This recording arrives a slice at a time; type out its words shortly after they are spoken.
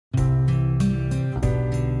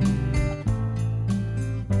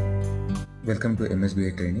Welcome to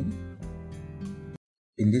MSBI Training.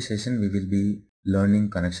 In this session, we will be learning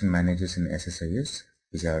connection managers in SSIS,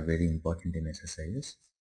 which are very important in SSIS.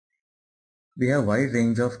 We have a wide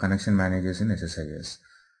range of connection managers in SSIS.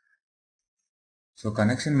 So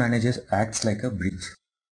connection managers acts like a bridge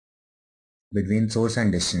between source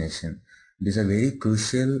and destination. These are very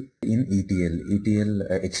crucial in ETL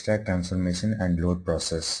extract, transformation and load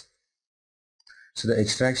process. So the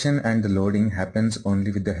extraction and the loading happens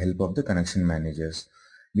only with the help of the connection managers.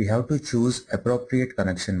 We have to choose appropriate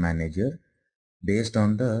connection manager based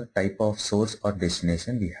on the type of source or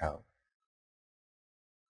destination we have.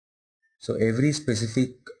 So every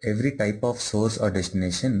type of source or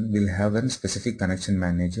destination will have a specific connection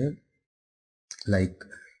manager. Like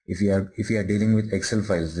if we are dealing with Excel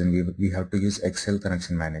files, then we have to use Excel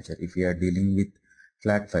connection manager. If we are dealing with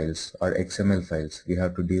flat files or XML files, we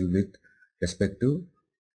have to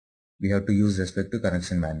use respect to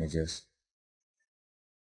connection managers.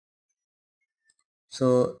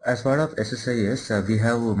 So as part of SSIS, we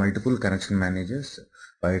have multiple connection managers,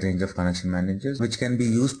 wide range of connection managers, which can be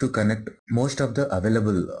used to connect most of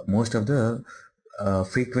the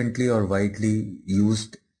frequently or widely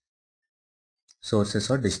used sources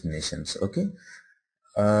or destinations. Okay.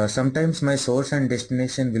 Sometimes my source and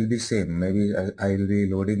destination will be same. Maybe I will be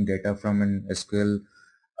loading data from an SQL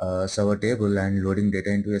server table and loading data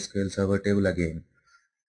into SQL server table again.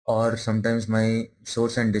 Or sometimes my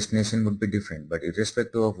source and destination would be different, but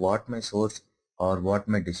irrespective of what my source or what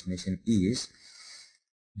my destination is,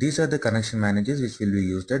 these are the connection managers which will be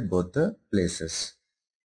used at both the places,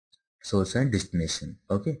 source and destination.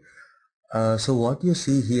 Okay. So what you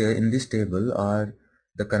see here in this table are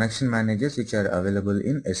the connection managers which are available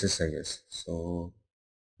in SSIS. So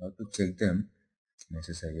how to check them in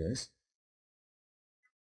SSIS?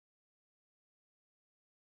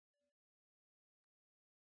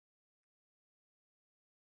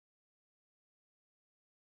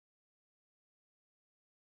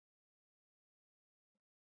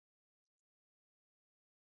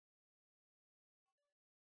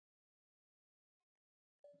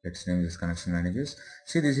 Let's name this connection managers.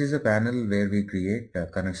 See, this is a panel where we create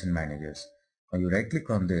connection managers. When you right click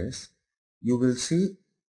on this, you will see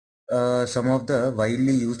some of the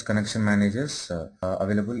widely used connection managers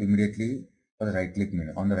available immediately on the right click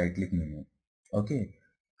menu. Okay.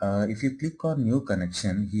 If you click on new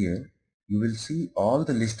connection here, you will see all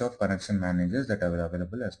the list of connection managers that are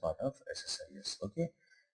available as part of SSIS. Okay.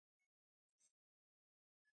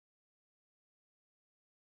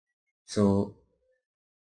 So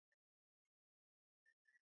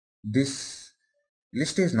this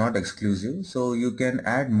list is not exclusive, so you can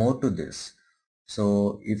add more to this.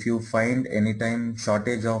 So if you find anytime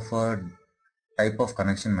shortage of a type of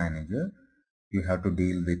connection manager, you have to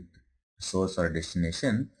deal with source or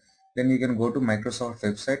destination, then you can go to Microsoft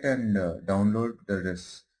website and download the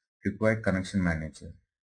required connection manager.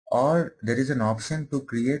 Or there is an option to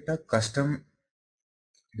create a custom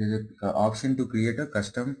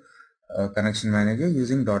connection manager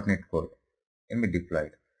using .NET code can be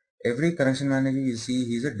deployed. Every connection manager you see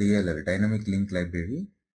is a DLL, dynamic link library.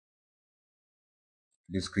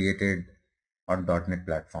 It is created on .NET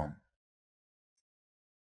platform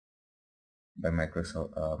by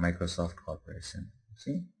Microsoft Corporation.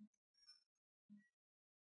 See?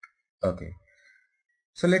 Okay.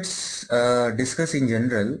 So let's discuss in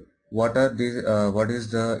general what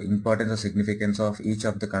is the importance or significance of each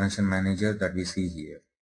of the connection manager that we see here.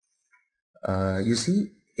 You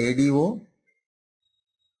see ADO.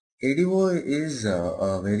 ADO is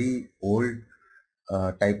a very old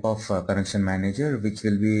type of connection manager, which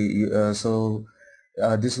will be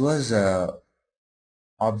this was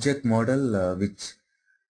object model which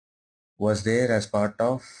was there as part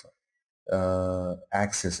of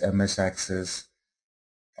MS Access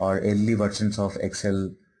or early versions of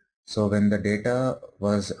Excel. So when the data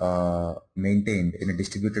was maintained in a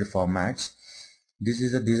distributed formats,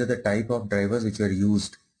 these are the type of drivers which were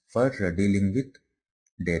used for dealing with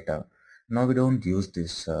data. Now we don't use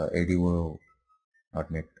this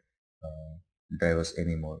ADO.NET drivers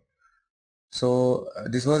anymore. So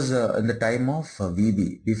this was in the time of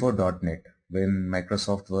VB, before .NET, when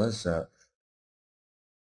Microsoft was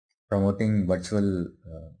promoting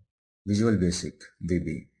Visual Basic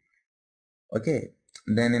VB. Okay,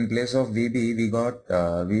 then in place of VB we got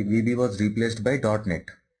VB was replaced by .NET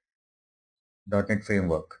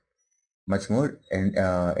framework, much more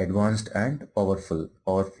advanced and powerful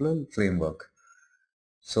framework.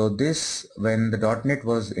 So this, when the .NET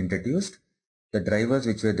was introduced, the drivers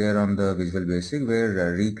which were there on the Visual Basic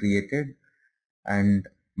were recreated and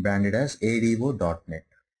branded as ADO.NET.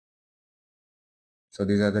 So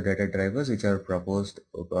these are the data drivers which are proposed,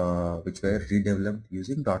 which were redeveloped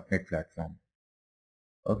using .NET platform.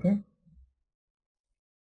 Okay.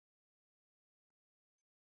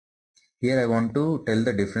 Here I want to tell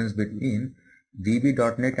the difference between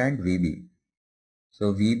VB.NET and VB.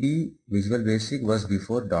 So VB, Visual Basic, was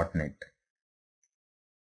before .NET.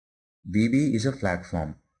 VB is a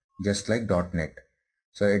platform, just like .NET.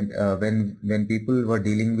 So when people were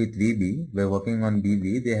dealing with VB, were working on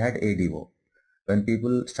VB, they had ADO. When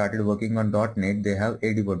people started working on .NET, they have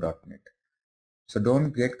ADO.NET. So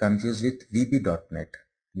don't get confused with VB.NET.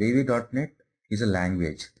 VB.NET is a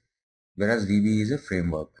language, whereas VB is a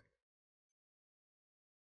framework.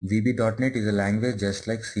 VB.NET is a language just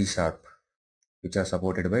like C#, which are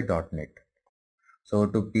supported by .NET.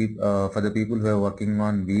 So for the people who are working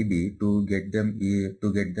on VB, to get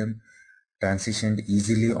them transitioned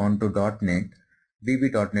easily onto .NET,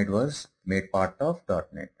 VB.NET was made part of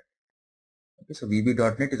 .NET. Okay, so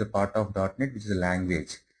VB.NET is a part of .NET, which is a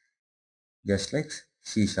language, just like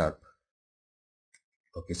C#.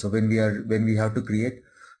 Okay, so when we have to create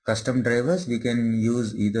custom drivers, we can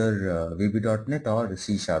use either VB.NET or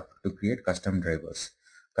C# to create custom drivers,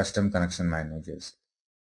 custom connection managers.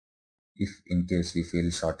 If in case we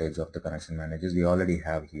feel shortage of the connection managers, we already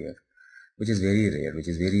have here, which is very rare, which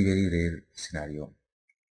is very rare scenario.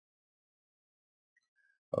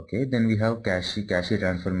 Okay, then we have cache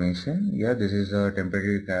transformation. Yeah, this is a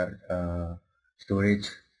temporary storage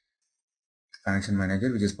connection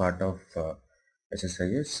manager, which is part of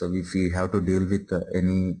SSIS. So if we have to deal with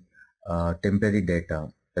any temporary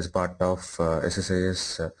data as part of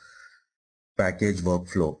SSIS package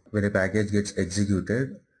workflow, when a package gets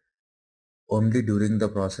executed, only during the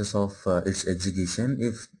process of its execution,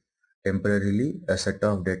 if temporarily a set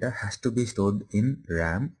of data has to be stored in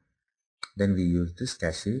RAM, then we use this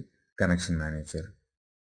cache connection manager.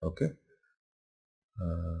 Okay.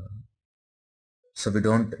 So we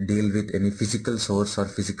don't deal with any physical source or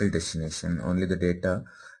physical destination, only the data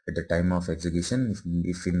at the time of execution.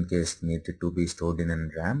 If in case needed to be stored in a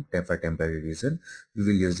RAM for temporary reason, we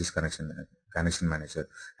will use this connection manager.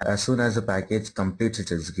 As soon as the package completes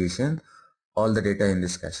its execution, all the data in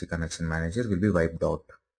this cache connection manager will be wiped out.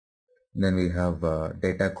 Then we have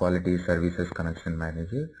data quality services connection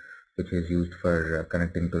manager, which is used for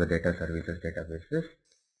connecting to the data services databases.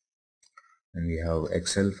 And we have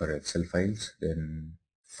Excel for Excel files, then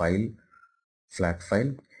flat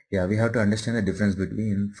file. Yeah, we have to understand the difference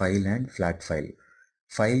between file and flat file.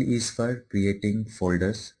 File is for creating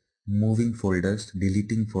folders, moving folders,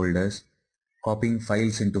 deleting folders, copying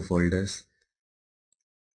files into folders,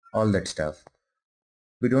 all that stuff.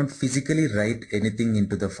 We don't physically write anything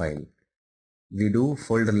into the file. We do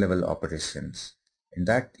folder level operations.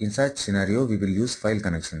 In such scenario, we will use file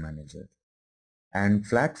connection manager. And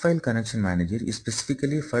flat file connection manager is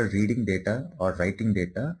specifically for reading data or writing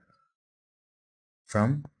data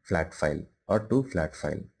from flat file or to flat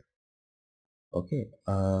file. Okay,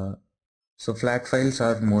 so flat files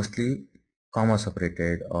are mostly comma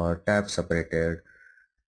separated or tab separated,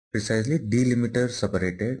 precisely delimited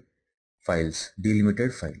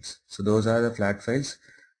files. So those are the flat files.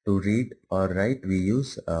 To read or write, we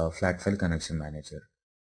use flat file connection manager.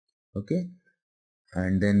 Okay,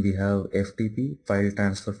 and then we have FTP, file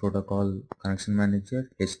transfer protocol connection manager,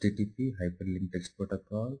 HTTP, hyperlink text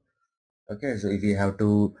protocol. Okay, so if we have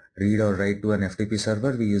to read or write to an FTP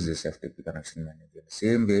server, we use this FTP connection manager.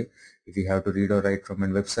 Same way, if we have to read or write from a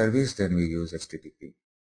web service, then we use HTTP.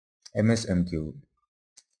 MSMQ,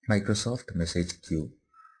 Microsoft Message Queue.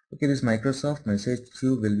 Okay, this Microsoft Message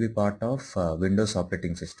Queue will be part of Windows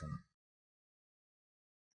operating system.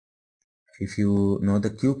 If you know the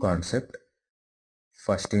queue concept,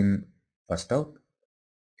 first in, first out,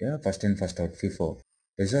 yeah, first in, first out, FIFO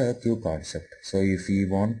is a queue concept. So if we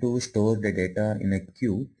want to store the data in a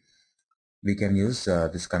queue, we can use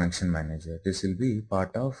this connection manager. This will be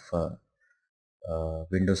part of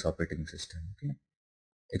Windows operating system. Okay,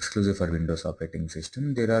 exclusive for Windows operating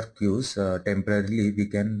system. There are queues. Temporarily we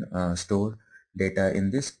can store data in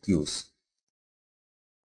these queues.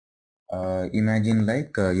 Imagine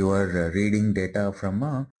like you are reading data from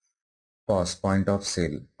a POS, point of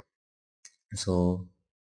sale. So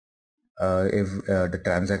if the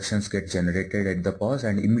transactions get generated at the POS,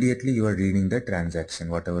 and immediately you are reading the transaction,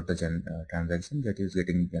 whatever the transaction that is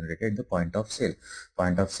getting generated at the point of sale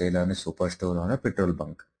on a superstore, on a petrol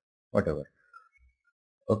bunk, whatever.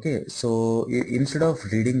 Okay, so instead of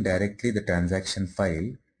reading directly the transaction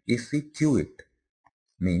file, if we queue it,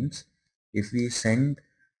 means if we send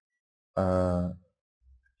the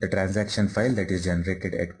transaction file that is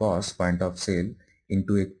generated at POS, point of sale,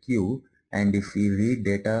 into a queue, and if we read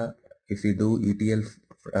data if we do ETL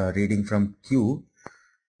reading from queue,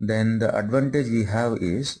 then the advantage we have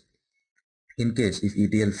is, in case if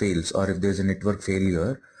ETL fails or if there's a network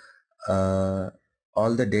failure,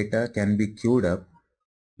 all the data can be queued up,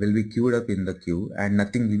 will be queued up in the queue, and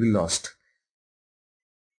nothing will be lost.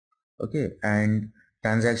 Okay, and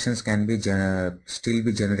transactions can be still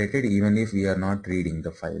be generated even if we are not reading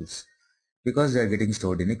the files, because they are getting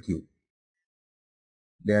stored in a queue.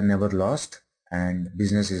 They are never lost and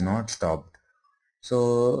business is not stopped.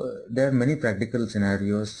 So there are many practical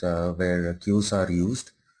scenarios where queues are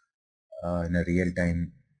used in a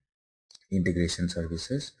real-time integration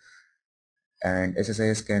services, and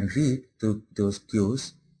SSIS can read to those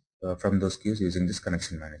queues from those queues using this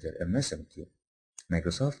connection manager, MSMQ,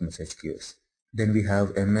 Microsoft Message Queues. Then we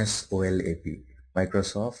have MSOLAP,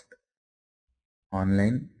 Microsoft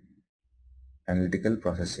Online Analytical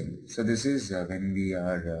Processing. So this is when we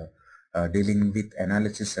are dealing with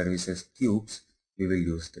analysis services queues, we will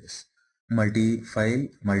use this. Multi-file,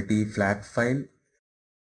 multi-flat file.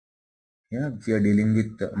 Yeah, if we are dealing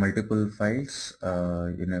with multiple files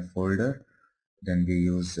in a folder, then we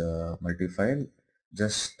use multi-file.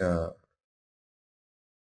 Just URL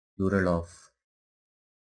of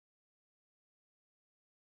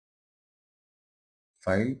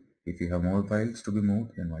file. If you have more files to be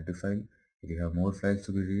moved, then multi-file. If you have more files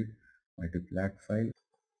to be read, multi-flat file.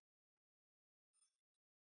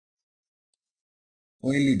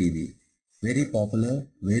 OLEDB, very popular,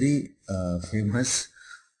 very famous,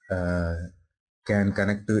 uh, can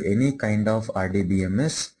connect to any kind of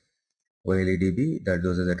RDBMS. OLEDB,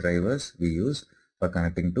 those are the drivers we use for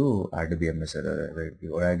connecting to RDBMS,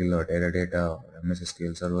 Oracle or Teradata or MS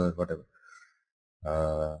SQL Server, whatever.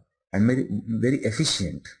 And very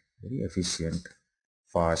efficient,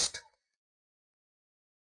 fast,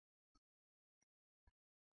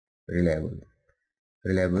 reliable.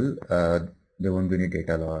 There won't be any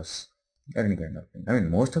data loss or any kind of thing. I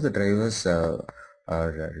mean, most of the drivers are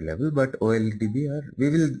reliable, but OLEDB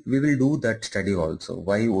we will do that study also.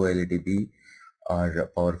 Why OLEDB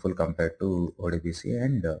are powerful compared to ODBC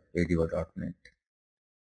and ADO.NET.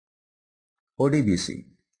 ODBC.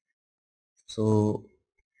 So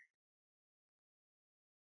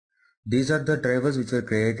these are the drivers which were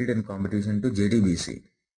created in competition to JDBC.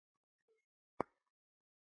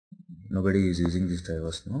 Nobody is using these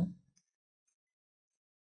drivers now.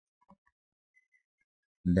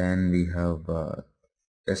 Then we have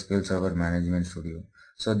SQL Server Management Studio.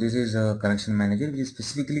 So this is a connection manager which is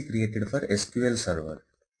specifically created for SQL Server,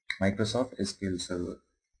 Microsoft SQL Server.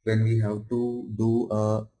 When we have to do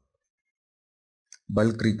a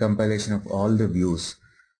bulk recompilation of all the views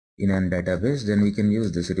in a database, then we can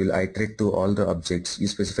use this. It will iterate to all the objects. You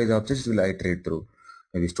specify the objects, it will iterate through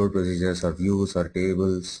maybe stored procedures or views or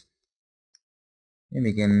tables. And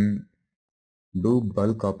we can do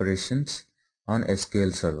bulk operations on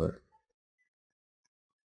SQL Server.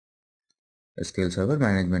 SQL Server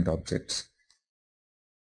management objects.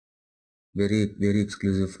 Very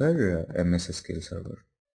exclusive for MS SQL Server.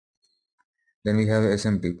 Then we have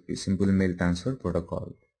SMTP, Simple Mail Transfer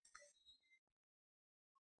Protocol.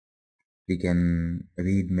 We can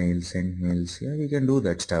read mails, send mails. Yeah, we can do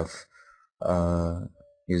that stuff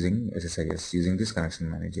using SSIS, using this connection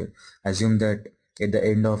manager. Assume that at the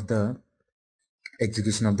end of the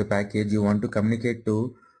execution of the package, you want to communicate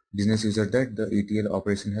to business user that the ETL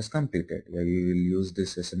operation has completed. Yeah, you will use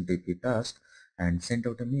this SMTP task and send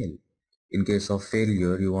out a mail. In case of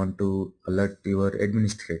failure, you want to alert your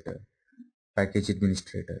administrator, package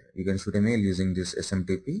administrator. You can shoot a mail using this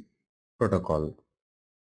SMTP protocol.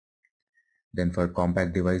 Then for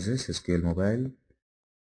compact devices, SQL Mobile.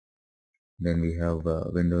 Then we have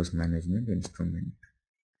Windows Management Instrument,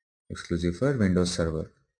 exclusive for Windows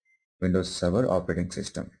Server operating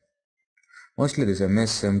system. Mostly this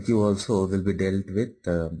MSMQ also will be dealt with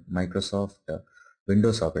Microsoft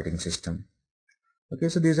Windows operating system. Okay,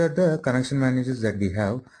 so these are the connection managers that we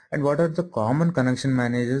have. And what are the common connection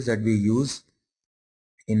managers that we use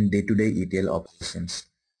in day-to-day ETL operations?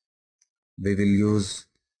 We will use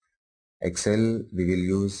Excel, we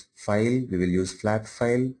will use file, we will use flat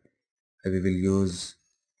file, we will use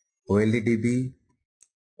OLEDB,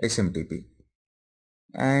 SMTP,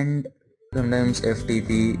 and sometimes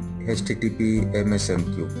FTP, HTTP,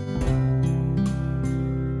 MSMQ.